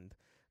Portland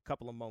a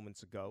couple of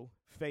moments ago.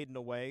 Fading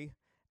away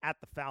at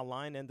the foul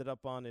line, ended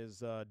up on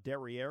his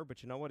derriere,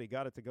 but you know what? He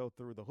got it to go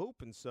through the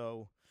hoop, and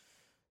so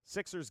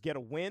Sixers get a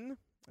win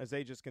as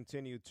they just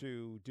continue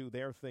to do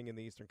their thing in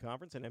the Eastern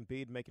Conference, and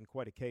Embiid making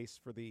quite a case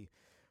for the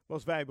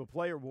Most Valuable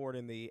Player award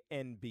in the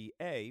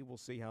NBA. We'll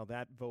see how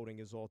that voting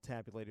is all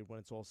tabulated when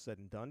it's all said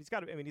and done.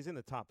 He's in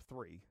the top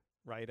 3,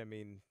 right? I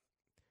mean,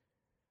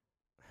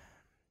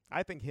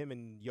 I think him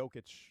and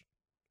Jokic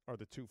are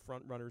the 2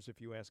 front runners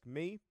if you ask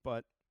me,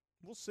 but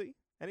we'll see.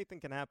 Anything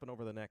can happen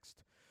over the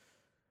next,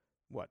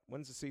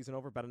 when's the season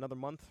over? About another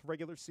month,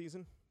 regular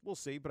season? We'll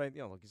see, but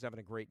look, he's having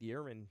a great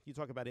year, and you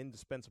talk about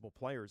indispensable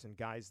players and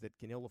guys that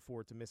can ill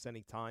afford to miss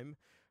any time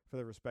for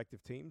their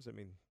respective teams. I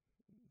mean,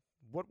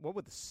 what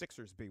would the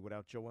Sixers be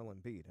without Joel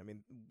Embiid? I mean,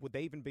 would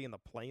they even be in the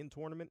play-in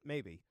tournament?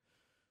 Maybe.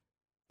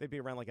 They'd be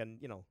around like a,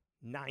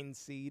 9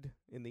 seed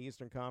in the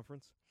Eastern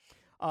Conference.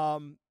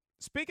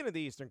 Speaking of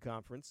the Eastern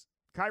Conference,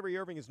 Kyrie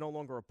Irving is no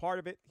longer a part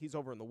of it. He's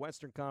over in the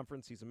Western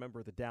Conference. He's a member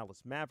of the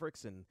Dallas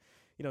Mavericks, and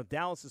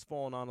Dallas has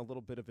fallen on a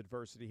little bit of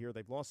adversity here.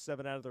 They've lost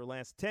 7 out of their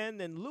last 10,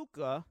 and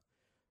Luka,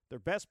 their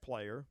best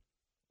player,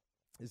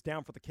 is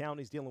down for the count.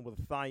 He's dealing with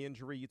a thigh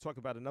injury. You talk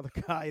about another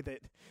guy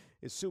that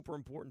is super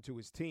important to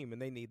his team, and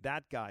they need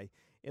that guy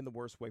in the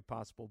worst way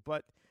possible.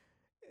 But,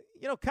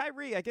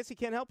 Kyrie, I guess he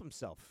can't help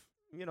himself.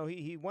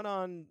 He went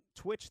on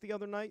Twitch the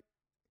other night.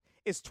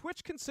 Is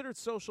Twitch considered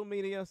social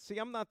media? See,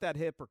 I'm not that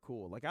hip or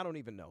cool. Like, I don't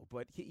even know.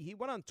 But he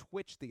went on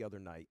Twitch the other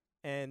night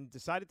and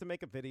decided to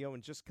make a video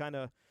and just kind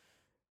of,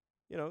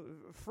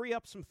 free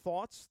up some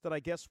thoughts that I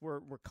guess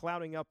were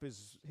clouding up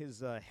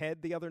his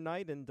head the other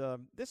night. And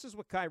this is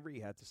what Kyrie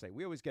had to say.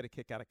 We always get a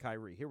kick out of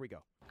Kyrie. Here we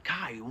go.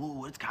 Kai,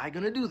 what's Kai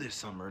going to do this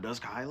summer? Does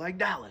Kai like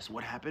Dallas?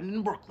 What happened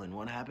in Brooklyn?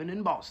 What happened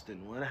in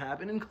Boston? What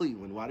happened in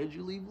Cleveland? Why did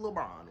you leave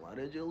LeBron? Why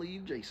did you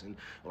leave Jason?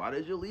 Why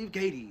did you leave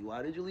Katie?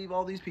 Why did you leave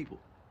all these people?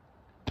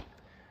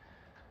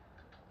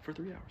 For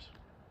 3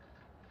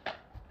 hours.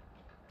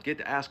 Get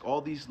to ask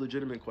all these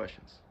legitimate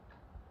questions.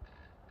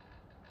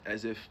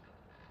 As if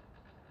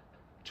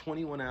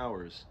 21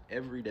 hours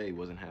every day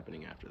wasn't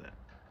happening after that.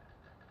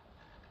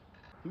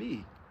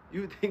 Me.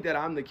 You would think that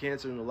I'm the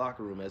cancer in the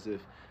locker room, as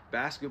if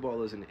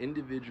basketball is an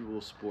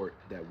individual sport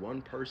that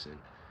one person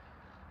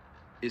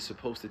is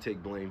supposed to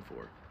take blame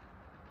for.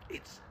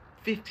 It's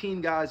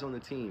 15 guys on the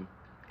team,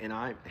 and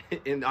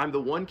I'm the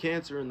one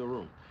cancer in the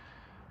room.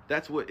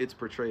 That's what it's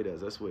portrayed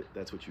as. That's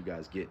what you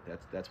guys get.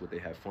 That's what they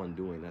have fun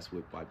doing. That's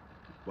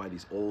why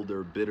these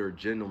older, bitter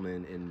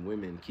gentlemen and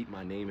women keep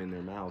my name in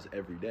their mouths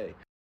every day.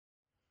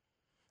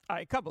 All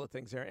right, a couple of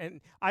things there.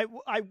 And I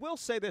will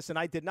say this, and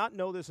I did not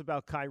know this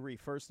about Kyrie,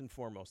 first and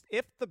foremost.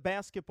 If the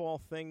basketball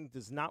thing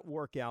does not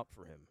work out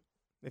for him,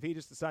 if he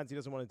just decides he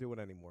doesn't want to do it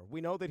anymore, we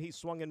know that he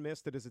swung and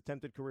missed at his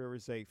attempted career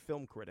as a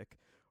film critic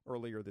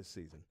earlier this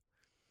season.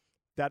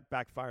 That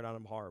backfired on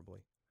him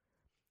horribly.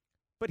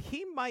 But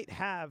he might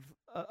have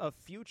a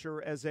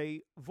future as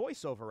a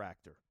voiceover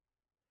actor.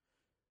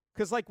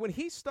 Because, like, when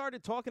he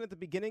started talking at the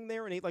beginning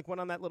there and he, like, went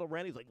on that little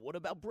rant, he's like, what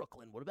about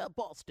Brooklyn? What about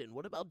Boston?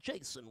 What about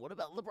Jason? What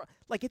about LeBron?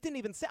 Like, it didn't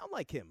even sound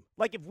like him.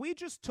 Like, if we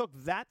just took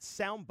that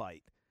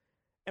soundbite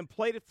and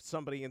played it for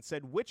somebody and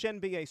said, which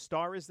NBA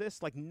star is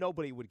this? Like,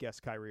 nobody would guess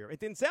Kyrie.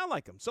 It didn't sound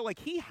like him. So, like,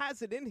 he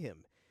has it in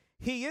him.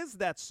 He is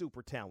that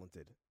super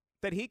talented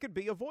that he could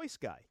be a voice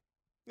guy.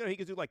 He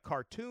could do, like,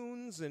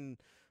 cartoons and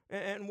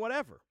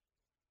whatever.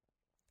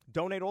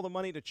 Donate all the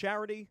money to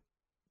charity.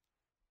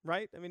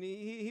 Right? I mean,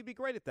 he'd be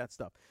great at that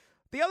stuff.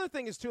 The other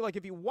thing is, too, like,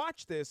 if you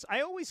watch this,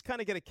 I always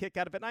kind of get a kick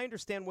out of it, and I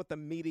understand what the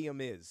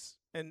medium is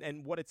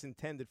and what it's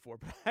intended for.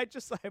 But I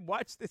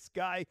watch this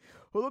guy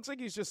who looks like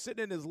he's just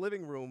sitting in his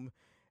living room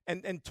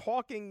and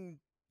talking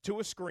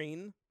to a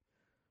screen,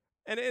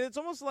 and it's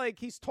almost like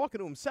he's talking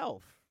to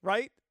himself,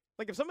 right?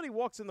 Like, if somebody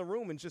walks in the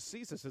room and just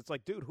sees this, it's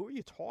like, dude, who are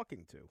you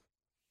talking to?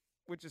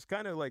 Which is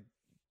kind of, like,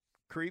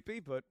 creepy,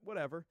 but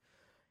whatever.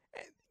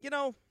 And,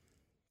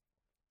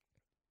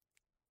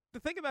 the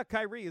thing about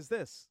Kyrie is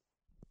this.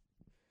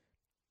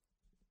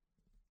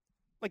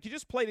 Like, you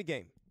just played a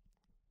game.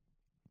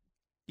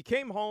 You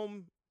came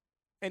home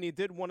and you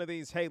did one of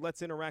these, hey,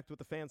 let's interact with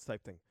the fans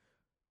type thing.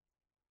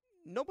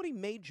 Nobody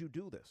made you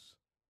do this.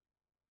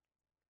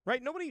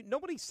 Right?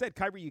 Nobody said,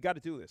 Kyrie, you got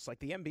to do this. Like,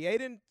 the NBA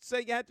didn't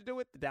say you had to do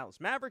it. The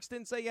Dallas Mavericks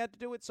didn't say you had to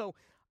do it. So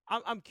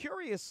I'm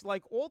curious,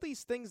 like, all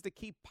these things that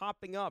keep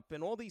popping up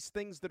and all these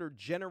things that are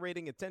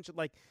generating attention,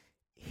 like,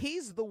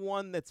 he's the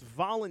one that's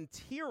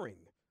volunteering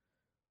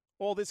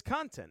all this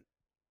content.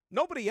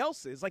 Nobody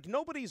else is. Like,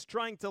 nobody's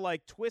trying to,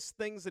 like, twist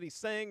things that he's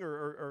saying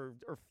or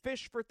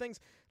fish for things.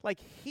 Like,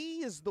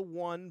 he is the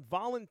one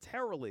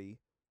voluntarily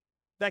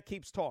that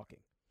keeps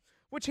talking,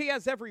 which he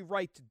has every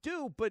right to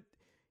do, but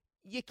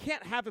you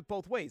can't have it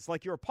both ways.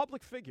 Like, you're a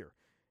public figure.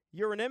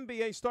 You're an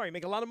NBA star. You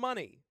make a lot of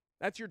money.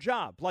 That's your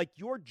job. Like,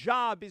 your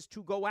job is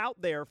to go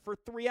out there for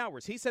 3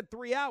 hours. He said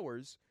 3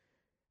 hours,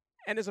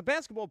 and as a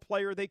basketball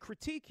player, they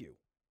critique you.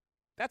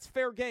 That's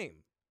fair game.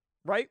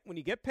 Right? When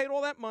you get paid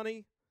all that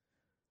money,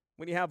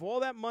 when you have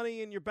all that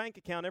money in your bank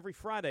account every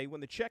Friday, when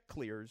the check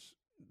clears,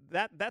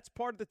 that's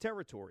part of the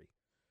territory.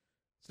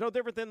 It's no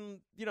different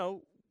than,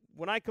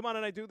 when I come on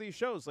and I do these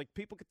shows, like,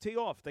 people could tee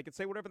off. They could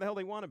say whatever the hell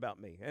they want about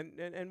me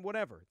and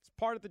whatever. It's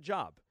part of the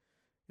job.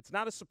 It's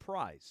not a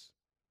surprise.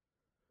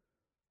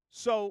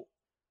 So,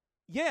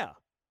 yeah,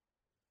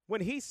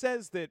 when he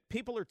says that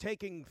people are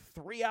taking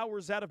 3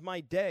 hours out of my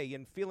day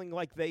and feeling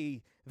like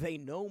they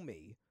know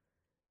me,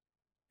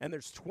 and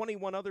there's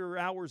 21 other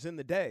hours in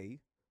the day,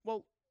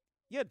 well,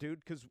 yeah, dude,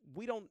 because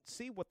we don't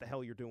see what the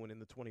hell you're doing in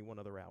the 21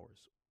 other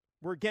hours.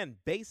 We're, again,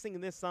 basing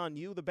this on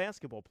you, the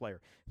basketball player.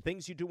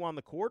 Things you do on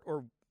the court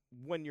or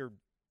when you're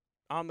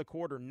on the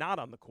court or not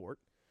on the court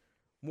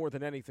more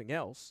than anything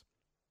else,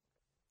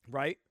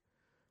 right?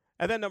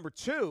 And then number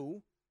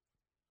two,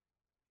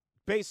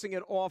 basing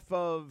it off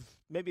of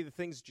maybe the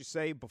things that you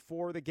say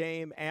before the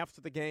game,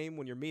 after the game,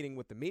 when you're meeting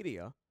with the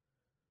media.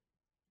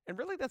 And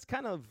really that's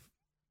kind of,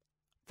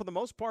 for the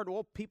most part,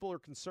 all people are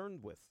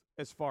concerned with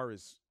as far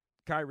as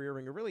Kyrie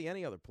Irving or really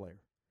any other player,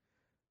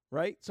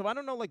 right? So I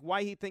don't know, like,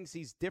 why he thinks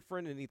he's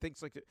different and he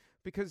thinks like,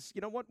 because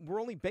you know what? We're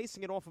only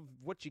basing it off of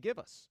what you give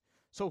us.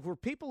 So for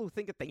people who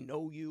think that they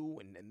know you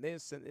and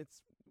this, and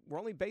we're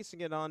only basing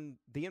it on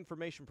the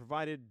information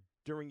provided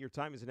during your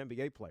time as an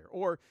NBA player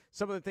or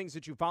some of the things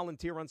that you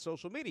volunteer on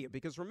social media.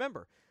 Because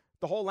remember,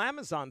 the whole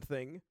Amazon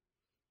thing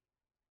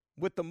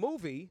with the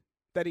movie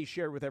that he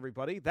shared with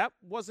everybody, that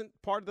wasn't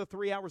part of the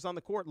 3 hours on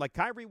the court. Like,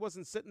 Kyrie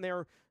wasn't sitting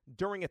there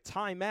during a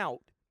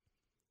timeout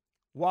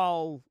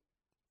while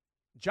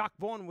Jock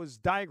Vaughn was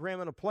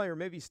diagramming a player.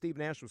 Maybe Steve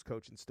Nash was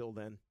coaching still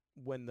then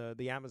when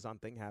the Amazon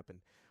thing happened.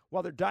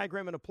 while they're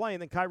diagramming a play,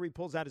 and then Kyrie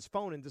pulls out his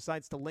phone and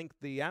decides to link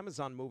the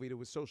Amazon movie to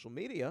his social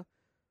media,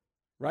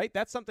 right?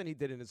 That's something he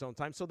did in his own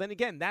time. So then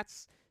again,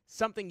 that's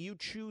something you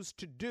choose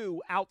to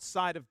do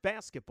outside of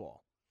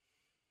basketball.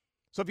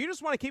 So if you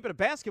just want to keep it a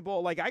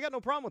basketball, like, I got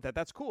no problem with that.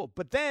 That's cool.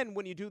 But then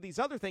when you do these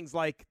other things,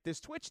 like this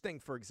Twitch thing,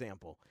 for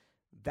example,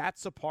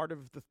 that's a part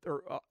of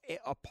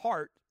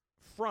apart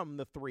from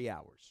the 3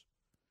 hours,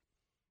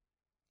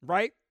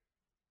 right?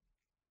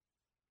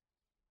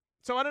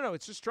 So I don't know.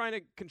 It's just trying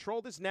to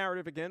control this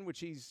narrative again, which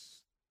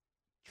he's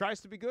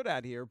tries to be good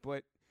at here.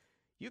 But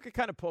you could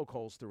kind of poke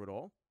holes through it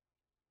all.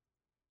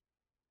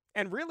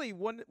 And really,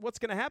 what's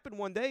going to happen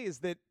one day is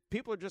that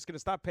people are just going to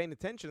stop paying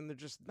attention, and they're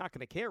just not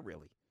going to care,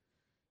 really.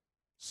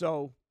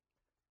 So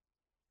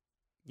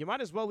you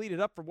might as well eat it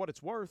up for what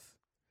it's worth,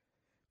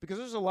 because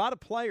there's a lot of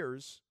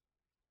players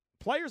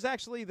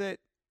actually that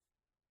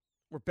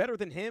were better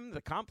than him, that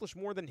accomplished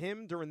more than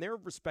him during their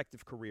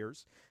respective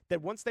careers,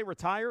 that once they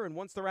retire and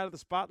once they're out of the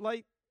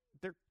spotlight,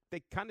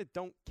 they kind of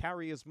don't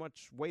carry as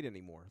much weight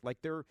anymore.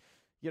 Like their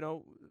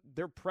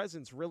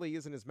presence really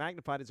isn't as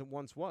magnified as it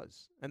once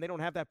was, and they don't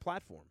have that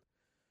platform.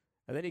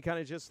 And then you kind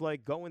of just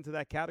like go into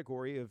that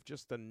category of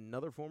just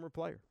another former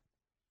player.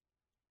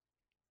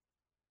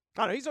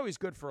 I don't know, he's always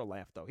good for a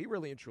laugh, though. He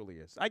really and truly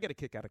is. I get a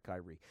kick out of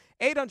Kyrie.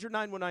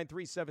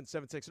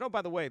 800-919-3776. And, oh,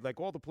 by the way, like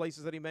all the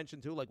places that he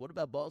mentioned, too, like what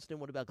about Boston?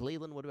 What about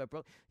Cleveland? What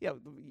about Yeah,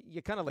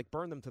 you kind of like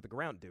burn them to the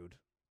ground, dude.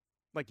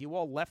 Like you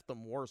all left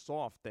them worse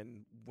off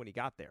than when he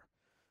got there.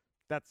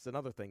 That's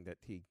another thing that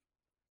he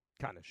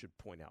kind of should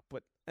point out.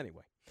 But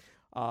anyway,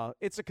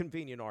 it's a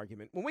convenient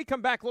argument. When we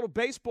come back, a little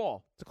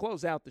baseball to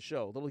close out the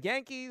show. Little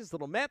Yankees,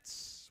 little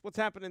Mets. What's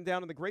happening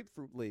down in the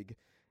Grapefruit League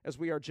as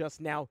we are just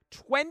now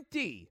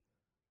 20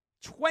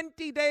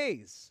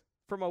 days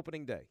from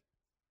opening day.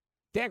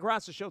 Dan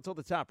Graca Show till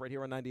the top right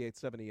here on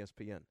 98.7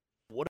 ESPN.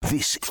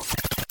 This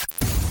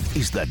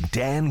is the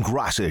Dan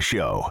Graca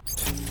Show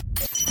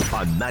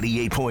on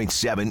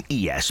 98.7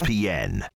 ESPN.